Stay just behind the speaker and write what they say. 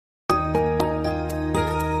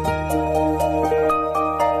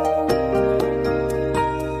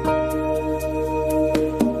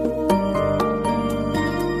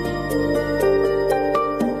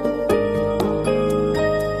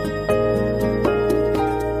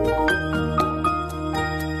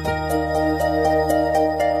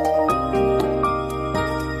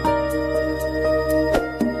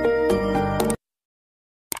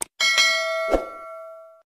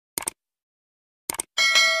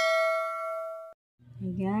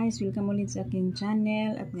Hey guys, welcome ulit sa aking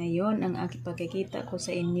channel. At ngayon, ang aking pakikita ko sa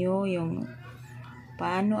inyo yung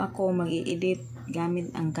paano ako mag-i-edit gamit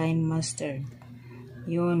ang Kinemaster.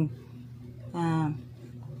 Yun.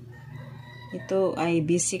 Ito ay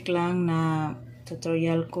basic lang na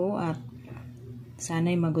tutorial ko at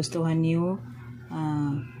sana'y magustuhan nyo.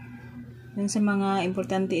 Yun sa mga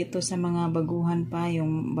importante ito sa mga baguhan pa,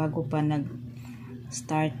 yung bago pa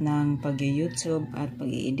nag-start ng pag-YouTube at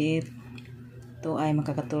pag-i-edit. Ito ay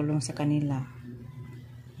makakatulong sa kanila.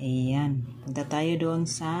 Ayan. Punta tayo doon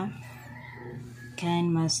sa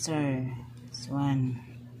Kinemaster. This one.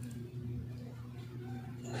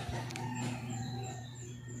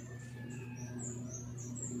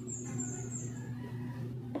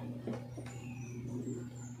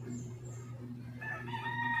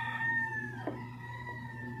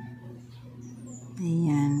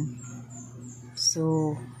 Ayan.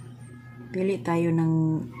 So, pili tayo ng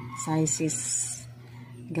sizes.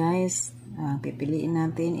 Guys, pipiliin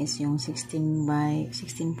natin is yung 16 by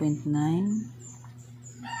 16.9.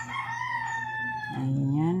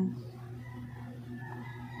 Ayan.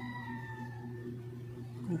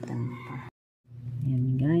 Itan pa.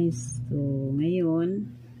 Ayan guys. So,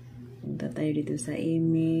 ngayon, punta tayo dito sa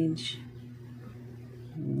image.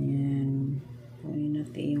 Ayan. Kunin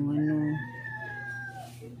natin yung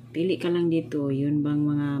pili ka lang dito. Yun bang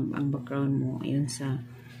ang background mo. Ayun sa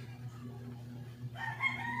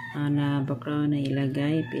na background na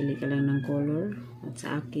ilagay, pili ka lang ng color. At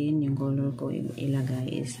sa akin, yung color ko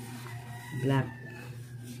ilagay is black.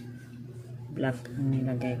 Black ang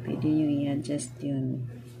ilagay. Pwede nyo i-adjust yun.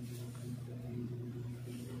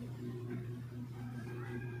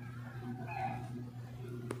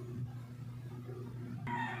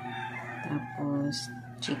 Tapos,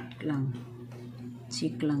 check lang.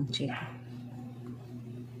 Check lang, check.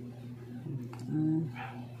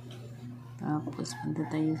 Tapos, punta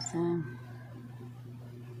tayo sa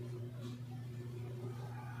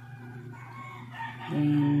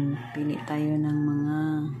pili tayo ng mga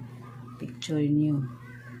picture nyo.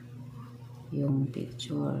 Yung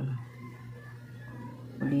picture.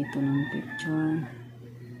 Dito ng picture.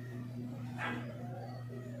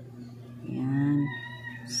 Yan.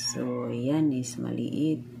 So, yan is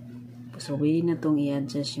maliit. So, pwede na itong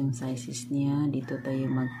i-adjust yung sizes niya. Dito tayo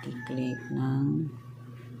mag-click ng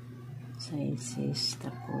sizes,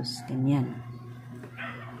 tapos ganyan.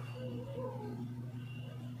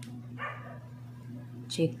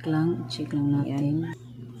 Check lang natin.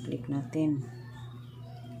 Click natin.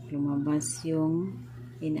 Lumabas yung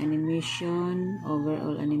in animation,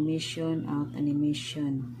 overall animation, out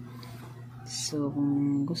animation. So,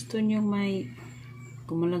 kung gusto nyo may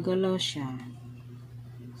gumalaw siya,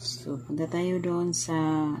 so punta tayo doon sa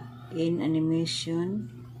in animation,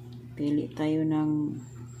 pili tayo ng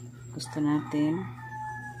gusto natin.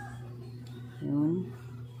 Yun.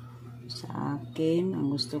 Sa akin,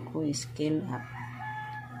 ang gusto ko is scale up.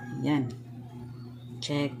 Yan.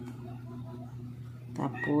 Check.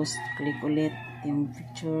 Tapos, click ulit yung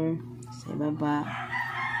picture sa ibaba.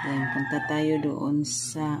 Then, punta tayo doon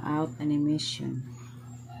sa out animation.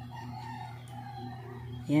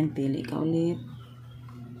 Yan, pili ka ulit.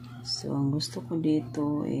 So, ang gusto ko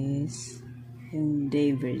dito is yung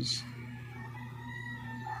diverge.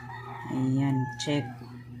 Ayan, check.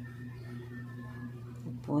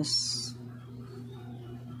 Tapos,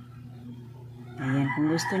 ayan,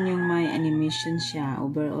 kung gusto nyo may animation siya,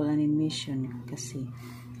 overall animation, kasi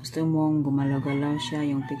gusto mong gumalaw-galaw siya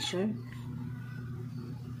yung picture,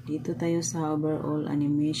 dito tayo sa overall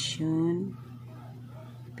animation.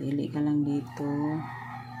 Pili ka lang dito.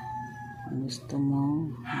 Kung gusto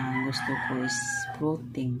mo, ang gusto ko is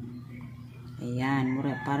floating. Ayan,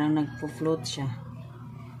 parang nagpo-float siya.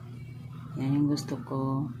 Yan yung gusto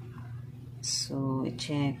ko. So,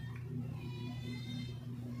 i-check.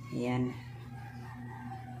 Ayan.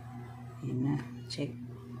 Ayan na. Check.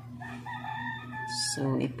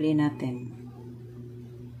 So, i-play natin.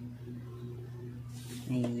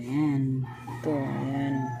 Ayan. Ito.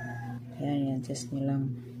 Ayan. Ayan. I-adjust nyo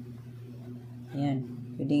lang. Ayan.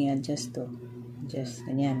 Pwede i-adjust to. Adjust.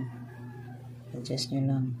 Ganyan. Adjust nyo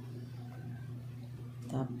lang.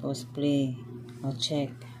 Tapos, play. O,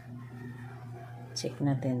 check. Check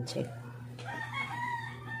natin, check.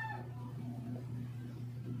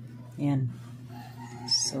 Yan.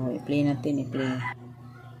 So, i-play natin, i-play.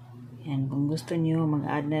 Yan, kung gusto nyo,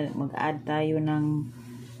 mag-add tayo ng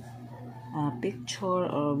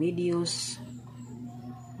picture or videos.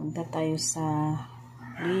 Punta tayo sa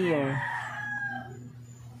layer.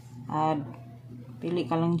 Add. Pili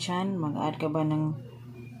ka lang dyan. Mag-add ka ba ng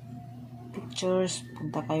pictures?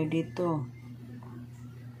 Punta kayo dito.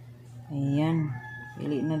 Ayan.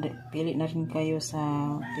 pili na rin kayo sa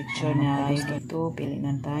picture na gusto ito. Pili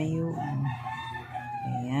na tayo.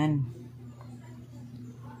 Ayan.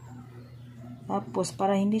 Tapos,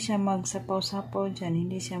 para hindi siya magsapaw-sapaw dyan,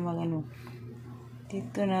 hindi siya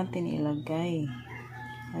dito natin ilagay.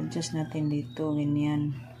 Adjust natin dito,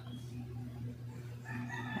 ganyan.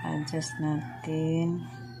 Adjust natin.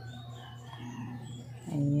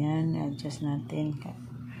 Ayan, adjust natin.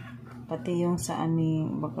 Pati yung sa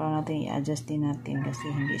background natin, i-adjust din natin kasi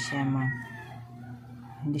hindi siya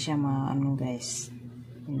guys.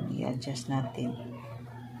 I-adjust natin.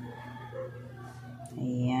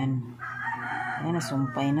 Ayan. Ayan,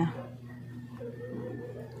 nasumpay na.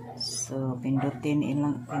 So, pindutin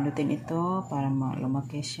ito para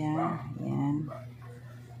lumaki siya. Ayan.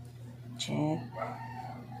 Check.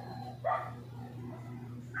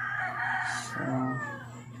 So,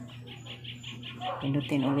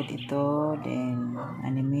 pindutin ulit ito. Then,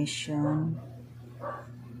 animation.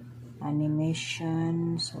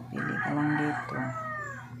 So, pili ka lang dito.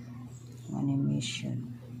 Animation.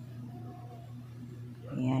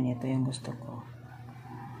 Ayan, ito yung gusto ko.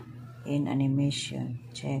 In animation.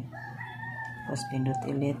 Check. Tapos, pindut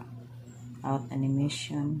ulit. Out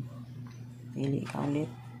animation. Pili ka ulit.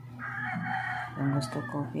 Kung gusto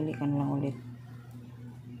ko, pili ka na lang ulit.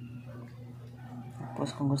 Tapos,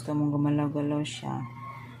 kung gusto mong gumalaw-galaw siya,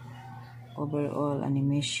 overall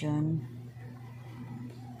animation.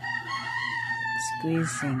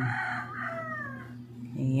 Squeezing.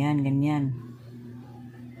 Ayan, ganyan.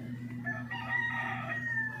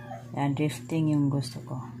 Yan, drifting yung gusto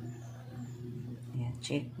ko. Ayan,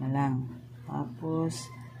 check na lang. Tapos,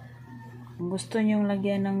 kung gusto nyong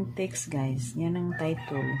lagyan ng text, guys, yan ang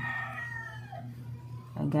title.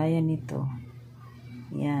 Kagaya nito.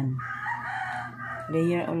 Yan.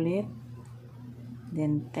 Layer ulit.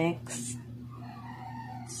 Then, text.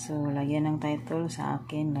 So, lagyan ng title sa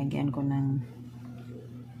akin. Lagyan ko ng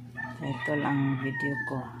title ang video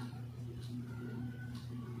ko.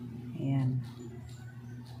 Ayan.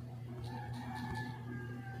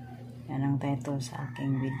 Yan ang title sa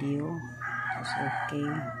aking video. Tapos,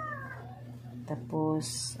 okay. Tapos,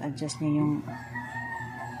 adjust nyo yung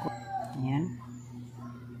ayan.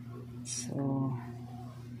 So,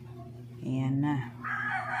 ayan na.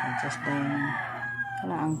 Adjust na yung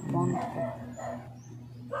ang font ko.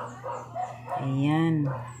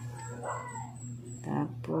 Ayan.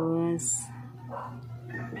 Tapos,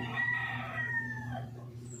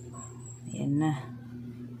 ayan na.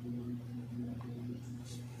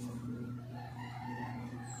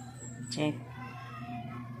 Check.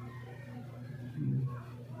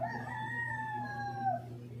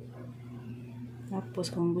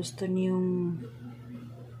 Tapos, kung gusto niyong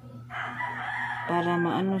para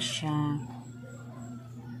maano siya,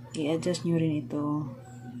 i-adjust nyo rin ito.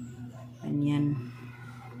 Ganyan.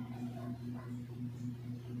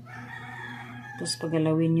 Tapos,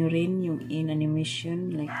 pagalawin nyo rin yung in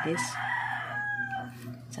animation like this.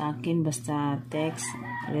 Sa akin, basta text,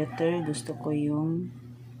 letter, gusto ko yung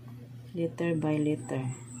letter by letter.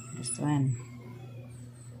 This one.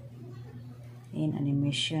 In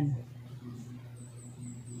animation.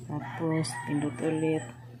 Tapos, pindot ulit.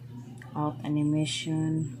 Out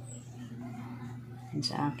animation. And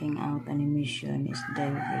sa aking out animation is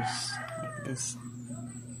diverse. Like this.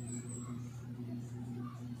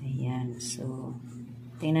 Ayan. So,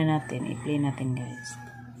 tingnan natin. I-play natin, guys.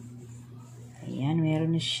 Ayan,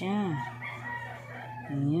 meron na siya.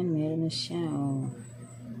 Ayan, meron na siya. Oh.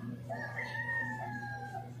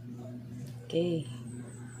 Okay.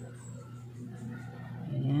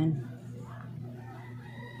 Ayan.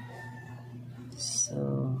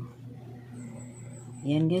 So,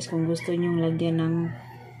 ayan guys, kung gusto nyong lagyan ng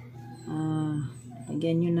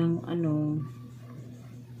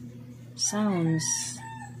sounds,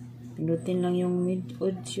 pindutin lang yung mid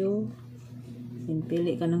audio,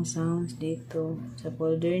 pili ka ng sounds dito sa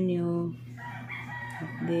folder nyo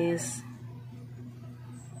like this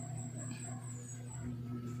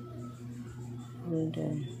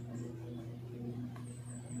folder.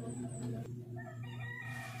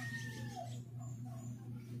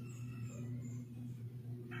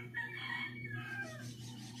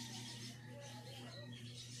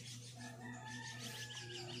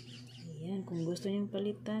 Kung gusto niyong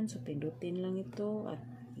palitan, so pindutin lang ito at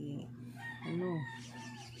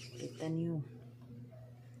palitan niyo.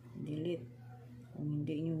 Delete. Kung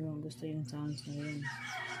hindi niyo gusto yung sounds na yun.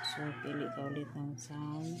 So, pili ka ulit ng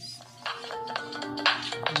sounds.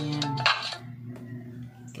 Ayan.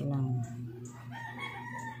 Okay lang.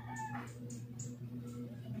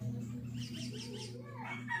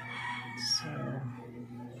 So,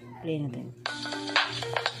 play natin.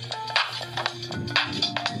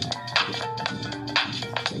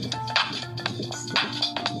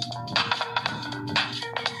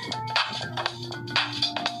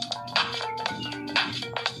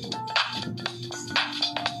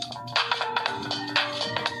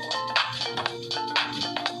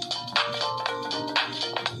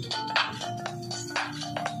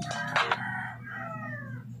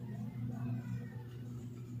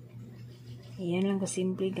 Ganyan lang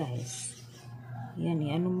kasimple guys. Yan,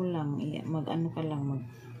 ano mo lang, mag-ano ka lang,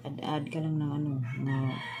 mag-add ka lang ng ano,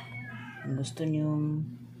 na gusto nyong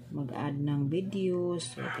mag-add ng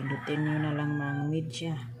videos, so pindutin nyo na lang mga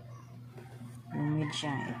media. Yung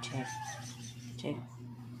media, check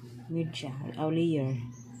media, or layer,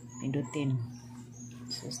 pindutin.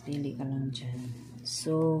 So, pili ka lang dyan.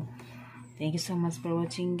 So, thank you so much for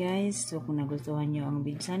watching guys. So, kung nagustuhan nyo ang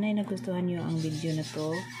video, sana ay nagustuhan nyo ang video na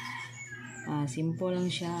to. Simple lang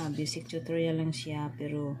siya, basic tutorial lang siya,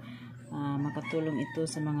 pero makatulong ito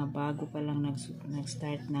sa mga bago pa lang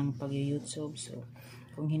nag-start ng pag-YouTube. So,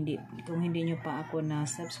 kung hindi nyo pa ako na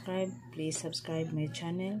subscribe, please subscribe my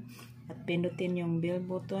channel at pindutin yung bell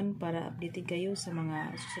button para updated kayo sa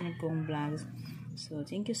mga susunod kong vlogs. So,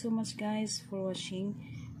 thank you so much guys for watching.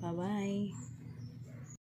 Bye-bye.